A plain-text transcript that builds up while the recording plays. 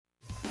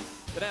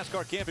The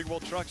NASCAR Camping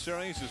World Truck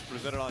Series is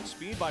presented on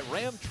speed by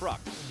Ram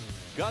Trucks.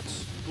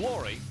 Guts,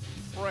 glory,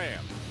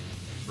 Ram.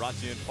 Brought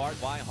to you in part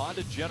by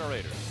Honda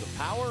Generators, the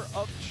power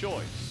of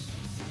choice.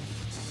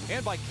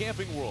 And by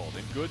Camping World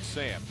and Good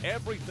Sam.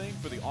 Everything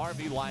for the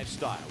RV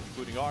lifestyle,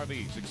 including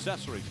RVs,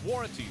 accessories,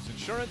 warranties,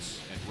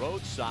 insurance, and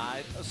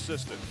roadside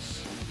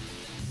assistance.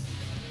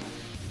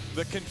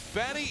 The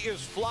confetti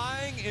is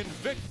flying in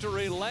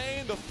victory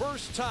lane. The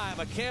first time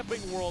a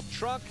Camping World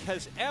truck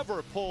has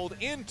ever pulled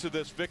into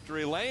this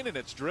victory lane, and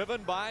it's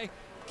driven by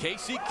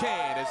Kasey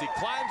Kahne as he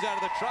climbs out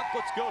of the truck.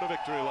 Let's go to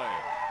victory lane.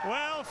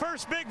 Well,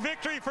 first big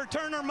victory for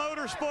Turner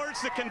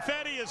Motorsports. The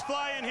confetti is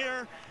flying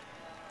here.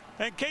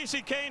 And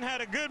Kasey Kahne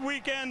had a good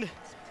weekend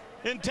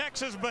in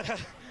Texas, but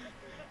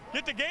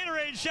get the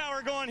Gatorade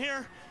shower going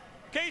here.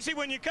 Kasey,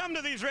 when you come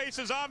to these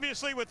races,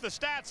 obviously with the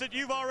stats that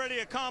you've already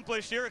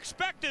accomplished, you're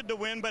expected to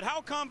win, but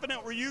how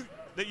confident were you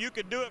that you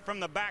could do it from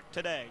the back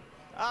today?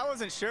 I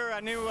wasn't sure.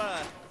 I knew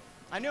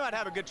I'd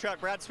have a good truck.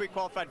 Brad Sweet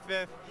qualified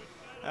 5th.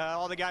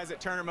 All the guys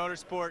at Turner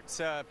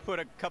Motorsports put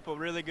a couple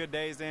really good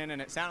days in,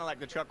 and it sounded like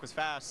the truck was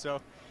fast.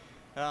 So,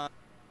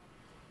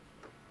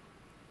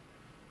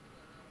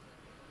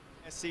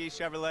 SC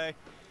Chevrolet,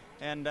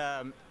 and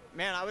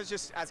man, I was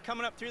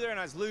coming up through there and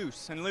I was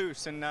loose, and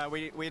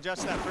we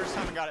adjusted that first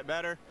time and got it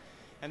better,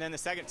 and then the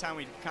second time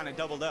we kind of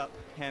doubled up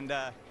and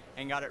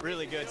got it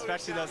really good,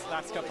 especially those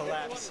last couple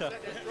laps. So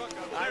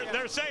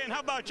they're saying, how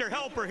about your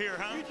helper here,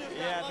 huh?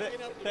 Yeah,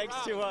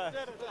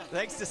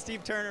 thanks to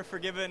Steve Turner for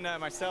giving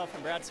myself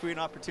and Brad Sweet an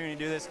opportunity to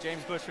do this.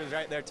 James Bush was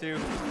right there too.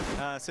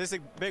 So it's a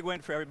big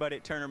win for everybody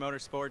at Turner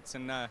Motorsports,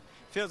 and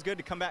feels good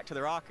to come back to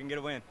the Rock and get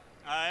a win.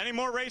 Any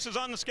more races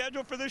on the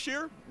schedule for this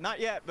year? Not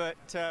yet, but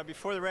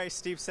before the race,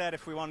 Steve said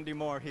if we want to do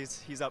more,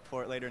 he's up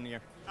for it later in the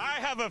year. I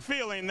have a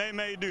feeling they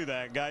may do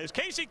that, guys.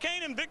 Kasey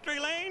Kahne in victory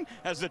lane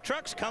as the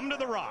trucks come to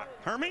the Rock.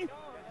 Hermie?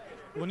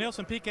 Well,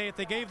 Nelson Piquet, if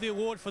they gave the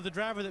award for the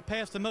driver that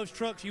passed the most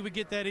trucks, you would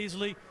get that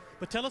easily.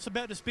 But tell us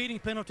about the speeding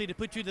penalty to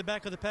put you to the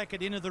back of the pack at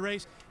the end of the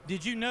race.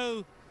 Did you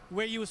know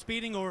where you were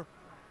speeding, or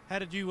how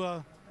did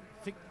you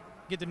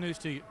get the news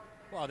to you?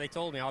 Well, they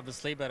told me,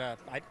 obviously, but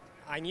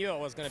I knew I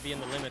was going to be in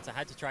the limits. I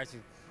had to try to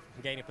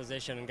gain a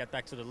position and get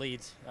back to the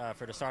leads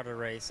for the start of the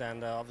race,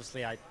 and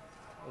obviously I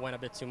went a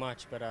bit too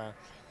much, but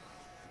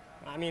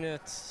I mean,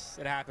 it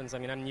happens. I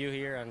mean, I'm new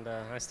here, and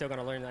I'm still going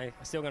to learn. I'm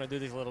still going to do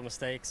these little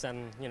mistakes,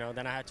 and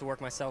then I had to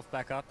work myself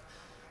back up,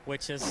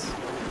 which is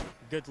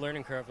a good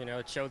learning curve.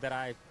 It showed that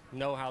I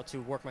know how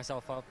to work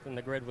myself up in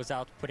the grid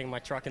without putting my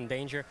truck in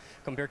danger.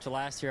 Compared to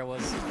last year, I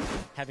was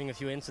having a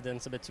few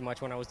incidents a bit too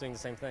much when I was doing the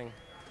same thing.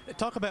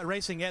 Talk about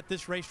racing at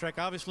this racetrack.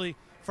 Obviously,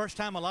 first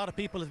time a lot of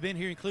people have been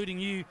here, including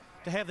you,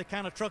 to have the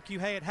kind of truck you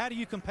had. How do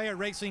you compare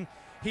racing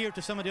here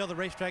to some of the other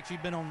racetracks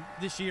you've been on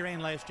this year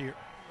and last year?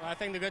 Well, I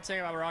think the good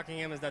thing about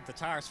Rockingham is that the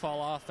tires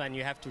fall off and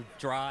you have to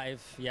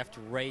drive, you have to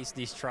race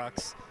these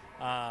trucks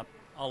a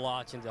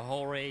lot in the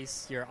whole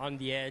race. You're on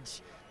the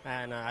edge,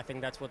 and I think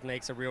that's what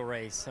makes a real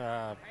race.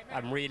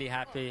 I'm really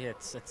happy.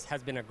 It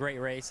has been a great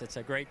race. It's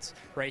a great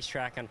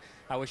racetrack, and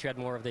I wish we had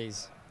more of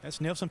these. That's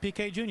Nelson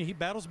Piquet Jr. He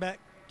battles back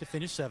to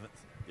finish 7th.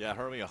 Yeah,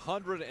 Hermie,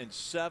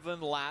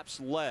 107 laps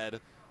led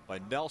by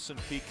Nelson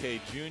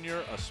Piquet Jr.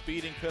 A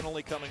speeding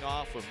penalty coming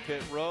off of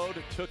pit road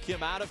took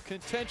him out of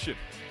contention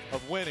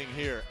of winning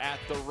here at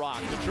the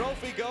Rock. The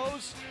trophy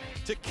goes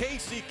to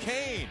Kasey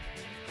Kahne.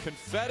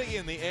 Confetti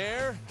in the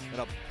air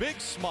and a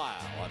big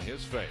smile on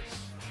his face.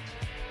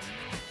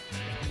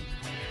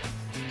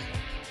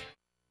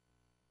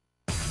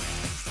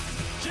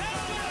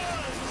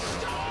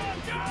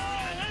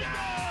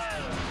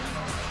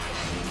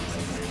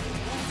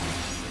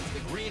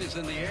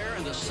 In the air,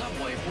 and the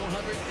Subway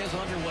 400 is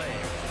underway.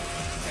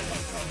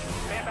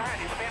 Stand behind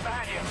you, stand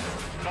behind you.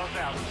 Close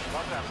out,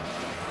 close out.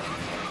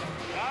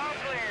 All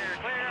clear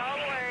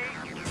all the way.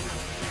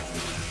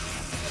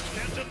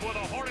 Stinson with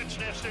a hornet's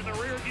nest in the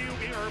rear view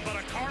mirror, but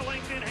a car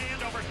length in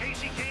hand over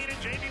Kasey Kahne and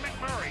Jamie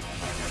McMurray.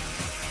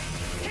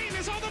 Kahne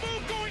is on the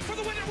move, going for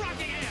the win at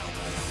Rockingham.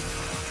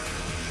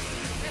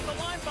 And the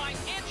line by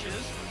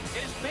inches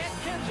is Matt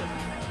Kenseth.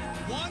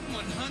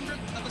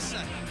 1/100th of a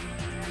second.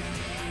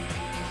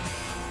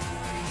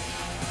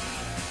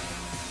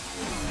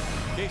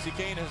 Kasey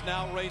Kahne has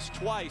now raced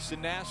twice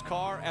in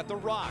NASCAR at the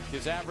Rock.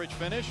 His average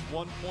finish,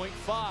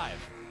 1.5.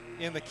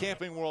 In the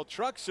Camping World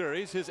Truck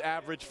Series, his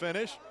average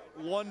finish,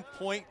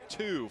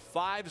 1.2.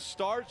 5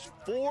 starts,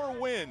 4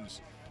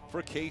 wins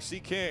for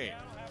Kasey Kahne.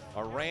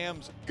 A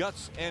Ram's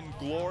guts and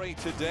glory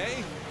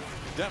today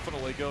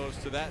definitely goes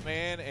to that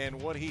man and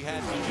what he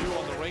had to do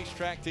on the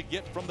racetrack to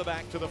get from the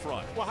back to the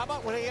front. Well, how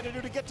about what he had to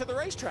do to get to the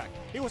racetrack?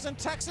 He was in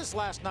Texas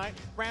last night,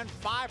 ran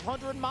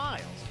 500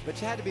 miles.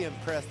 But you had to be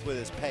impressed with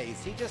his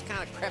pace. He just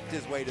kind of crept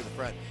his way to the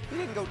front. He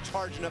didn't go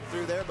charging up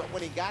through there, but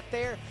when he got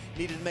there,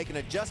 needed to make an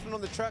adjustment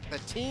on the truck. The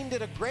team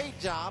did a great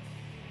job.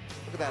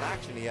 Look at that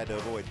action he had to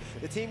avoid.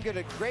 The team did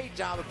a great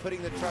job of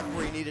putting the truck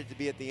where he needed to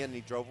be at the end, and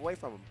he drove away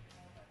from him.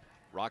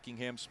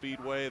 Rockingham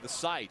Speedway, the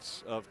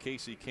sights of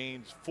Kasey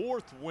Kahne's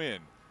 4th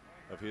win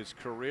of his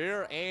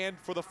career, and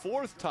for the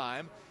 4th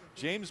time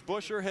James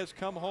Busher has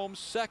come home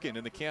second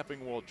in the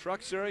Camping World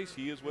Truck Series.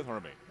 He is with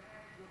Hermie.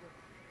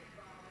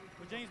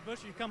 Well, James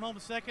Busher, you come home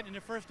second in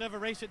your first ever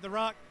race at the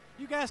Rock.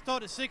 You guys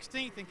started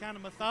 16th and kind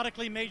of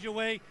methodically made your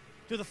way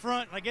to the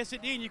front. I guess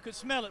at the end you could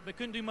smell it, but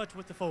couldn't do much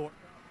with the Ford.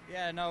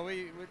 Yeah, no,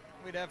 we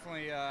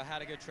definitely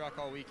had a good truck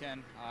all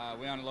weekend.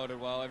 We unloaded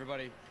well.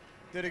 Everybody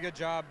did a good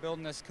job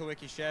building this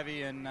Kawicki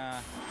Chevy, and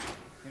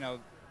you know,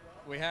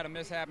 we had a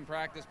mishap in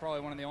practice,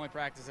 probably one of the only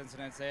practice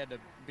incidents. They had to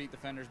beat the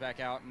fenders back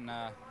out, and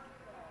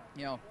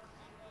you know,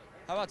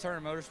 how about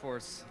Turner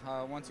Motorsports?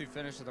 1-2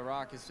 finish at the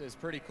Rock is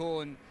pretty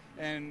cool,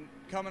 and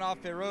coming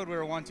off pit road, we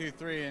were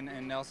 1-2-3,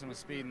 and Nelson was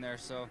speeding there.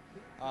 So,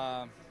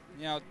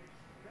 you know,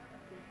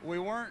 we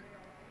weren't,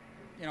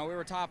 you know, we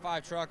were top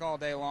 5 truck all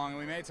day long, and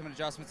we made some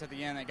adjustments at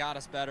the end that got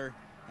us better.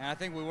 And I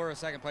think we were a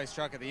second place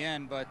truck at the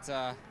end, but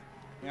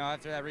you know,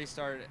 after that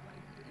restart,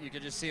 you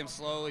could just see him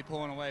slowly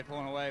pulling away.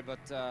 But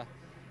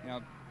you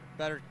know,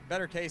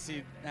 better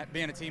Casey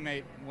being a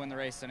teammate win the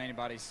race than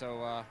anybody.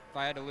 So if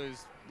I had to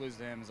lose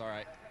to him, it's all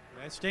right.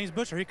 That's James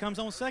Busher. He comes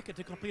on second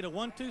to complete a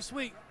 1-2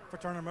 sweep for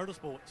Turner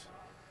Motorsports.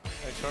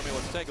 Thanks, Hermie.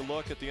 Let's take a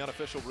look at the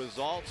unofficial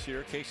results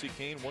here. Casey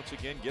Kane once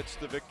again gets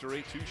the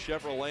victory. 2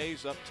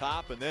 Chevrolets up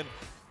top, and then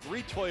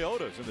 3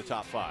 Toyotas in the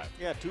top 5.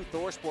 Yeah, 2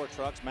 Thor Sport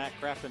trucks. Matt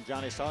Kraft and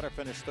Johnny Sauter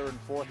finished 3rd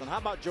and 4th. And how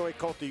about Joey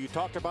Coulter? You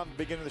talked about in the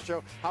beginning of the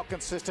show how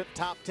consistent,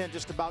 top 10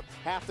 just about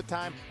half the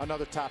time.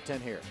 Another top 10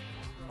 here.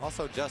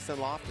 Also, Justin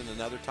Lofton,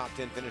 another top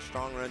 10 finish,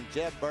 strong run.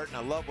 Jeb Burton,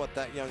 I love what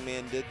that young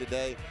man did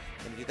today.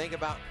 And if you think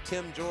about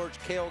Tim George,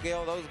 Cale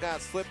Gale, those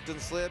guys slipped and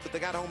slid, but they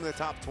got home in the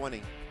top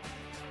 20.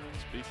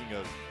 Speaking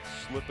of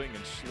slipping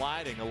and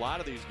sliding, a lot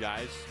of these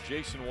guys,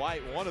 Jason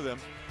White, one of them,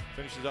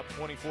 finishes up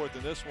 24th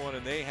in this one,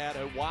 and they had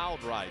a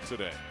wild ride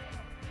today.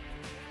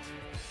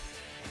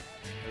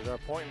 There's our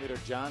point leader,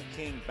 John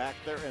King, back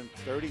there in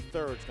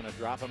 33rd. It's going to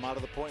drop him out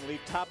of the point lead.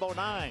 Top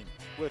 09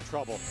 with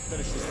trouble,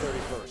 finishes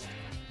 31st.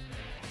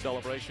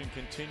 Celebration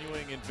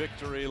continuing in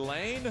victory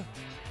lane.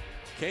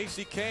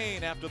 Casey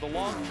Kane, after the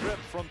long trip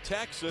from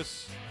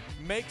Texas,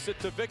 makes it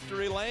to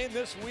victory lane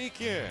this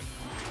weekend.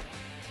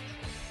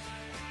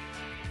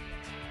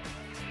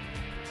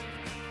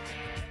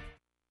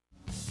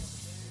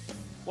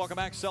 Welcome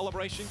back.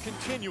 Celebration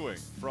continuing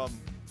from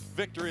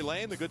victory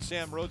lane. The Good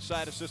Sam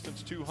Roadside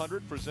Assistance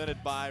 200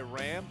 presented by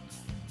Ram.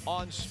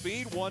 On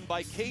speed, won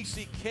by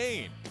Casey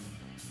Kane.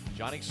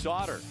 Johnny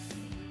Sauter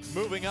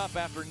moving up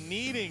after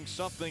needing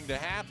something to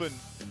happen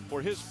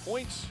for his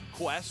points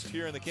quest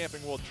here in the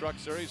Camping World Truck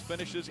Series.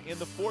 Finishes in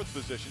the 4th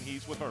position.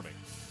 He's with Hermie.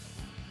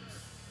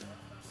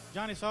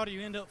 Johnny Sauter,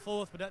 you end up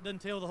 4th, but that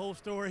doesn't tell the whole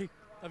story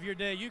of your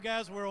day. You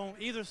guys were on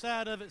either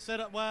side of it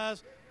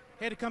setup-wise.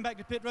 Had to come back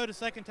to pit road a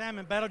second time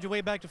and battled your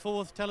way back to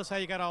 4th. Tell us how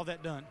you got all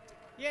that done.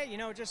 Yeah, you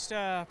know, just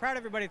proud of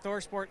everybody at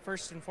Thor Sport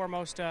first and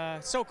foremost.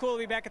 So cool to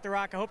be back at the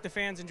Rock. I hope the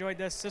fans enjoyed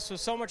this. This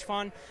was so much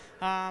fun.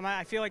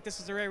 I feel like this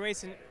is the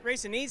race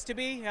it needs to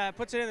be.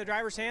 Puts it in the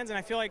driver's hands, and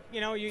I feel like,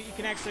 you know, you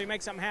can actually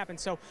make something happen.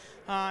 So,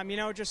 you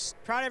know,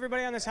 just proud of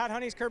everybody on this Hot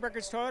Honeys Curb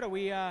Records Toyota.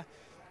 We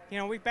you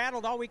know, we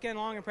battled all weekend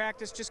long in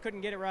practice, just couldn't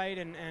get it right,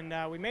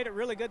 and we made it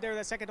really good there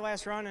that second to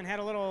last run, and had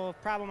a little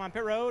problem on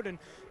pit road,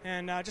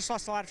 and just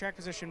lost a lot of track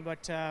position,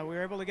 but we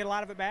were able to get a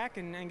lot of it back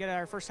and get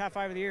our first top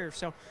 5 of the year.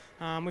 So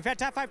we've had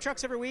top 5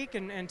 trucks every week,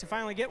 and to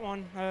finally get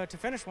one, to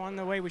finish one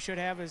the way we should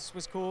have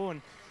was cool.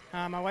 And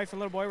my wife and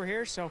little boy were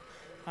here, so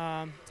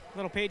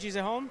little Pagey's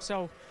at home.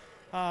 So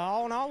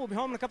all in all, we'll be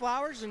home in a couple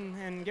hours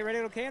and get ready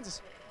to go to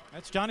Kansas.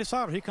 That's Johnny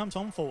Sauter. He comes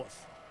home 4th.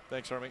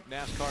 Thanks, Hermie.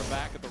 NASCAR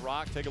back at the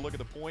Rock. Take a look at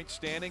the point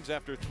standings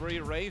after 3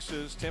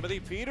 races. Timothy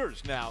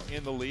Peters now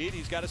in the lead.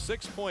 He's got a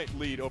 6-point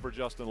lead over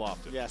Justin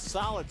Lofton. Yeah,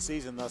 solid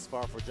season thus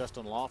far for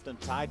Justin Lofton.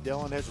 Ty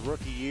Dillon, his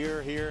rookie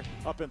year here,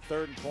 up in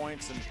 3rd in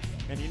points.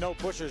 And you know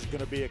Busher's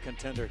going to be a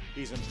contender.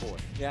 He's in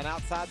 4th. Yeah, and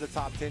outside the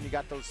top 10, you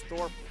got those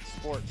Thor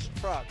Sports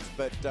trucks.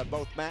 But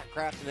both Matt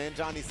Crafton and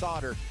Johnny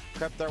Sauter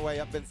crept their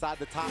way up inside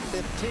the top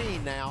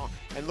 15 now.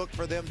 And look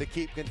for them to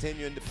keep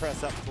continuing to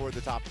press up toward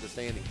the top of the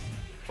standings.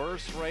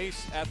 First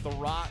race at the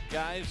Rock,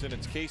 guys, and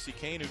it's Casey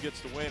Kane who gets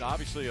the win.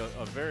 Obviously a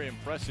very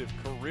impressive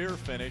career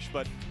finish,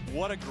 but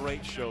what a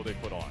great show they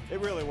put on. It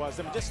really was.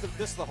 I mean, just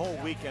the whole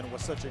weekend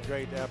was such a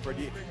great effort.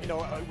 You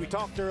know, we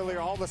talked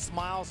earlier, all the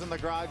smiles in the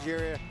garage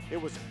area.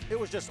 It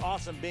was just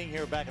awesome being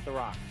here back at the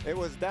Rock. It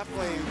was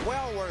definitely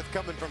well worth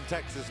coming from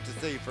Texas to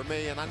see for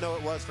me, and I know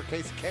it was for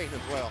Casey Kane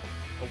as well.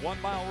 A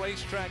 1-mile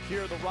racetrack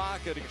here at the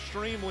Rock, an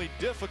extremely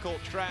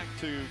difficult track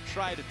to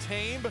try to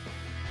tame.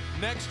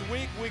 Next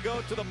week, we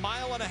go to the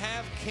 1.5-mile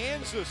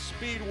Kansas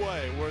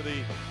Speedway, where the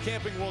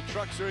Camping World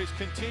Truck Series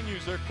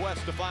continues their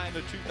quest to find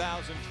the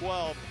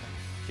 2012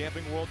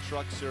 Camping World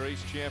Truck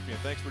Series champion.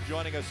 Thanks for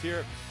joining us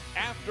here.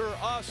 After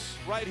us,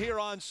 right here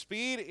on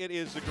Speed, it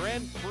is the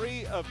Grand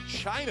Prix of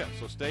China.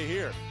 So stay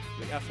here,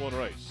 the F1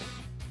 race.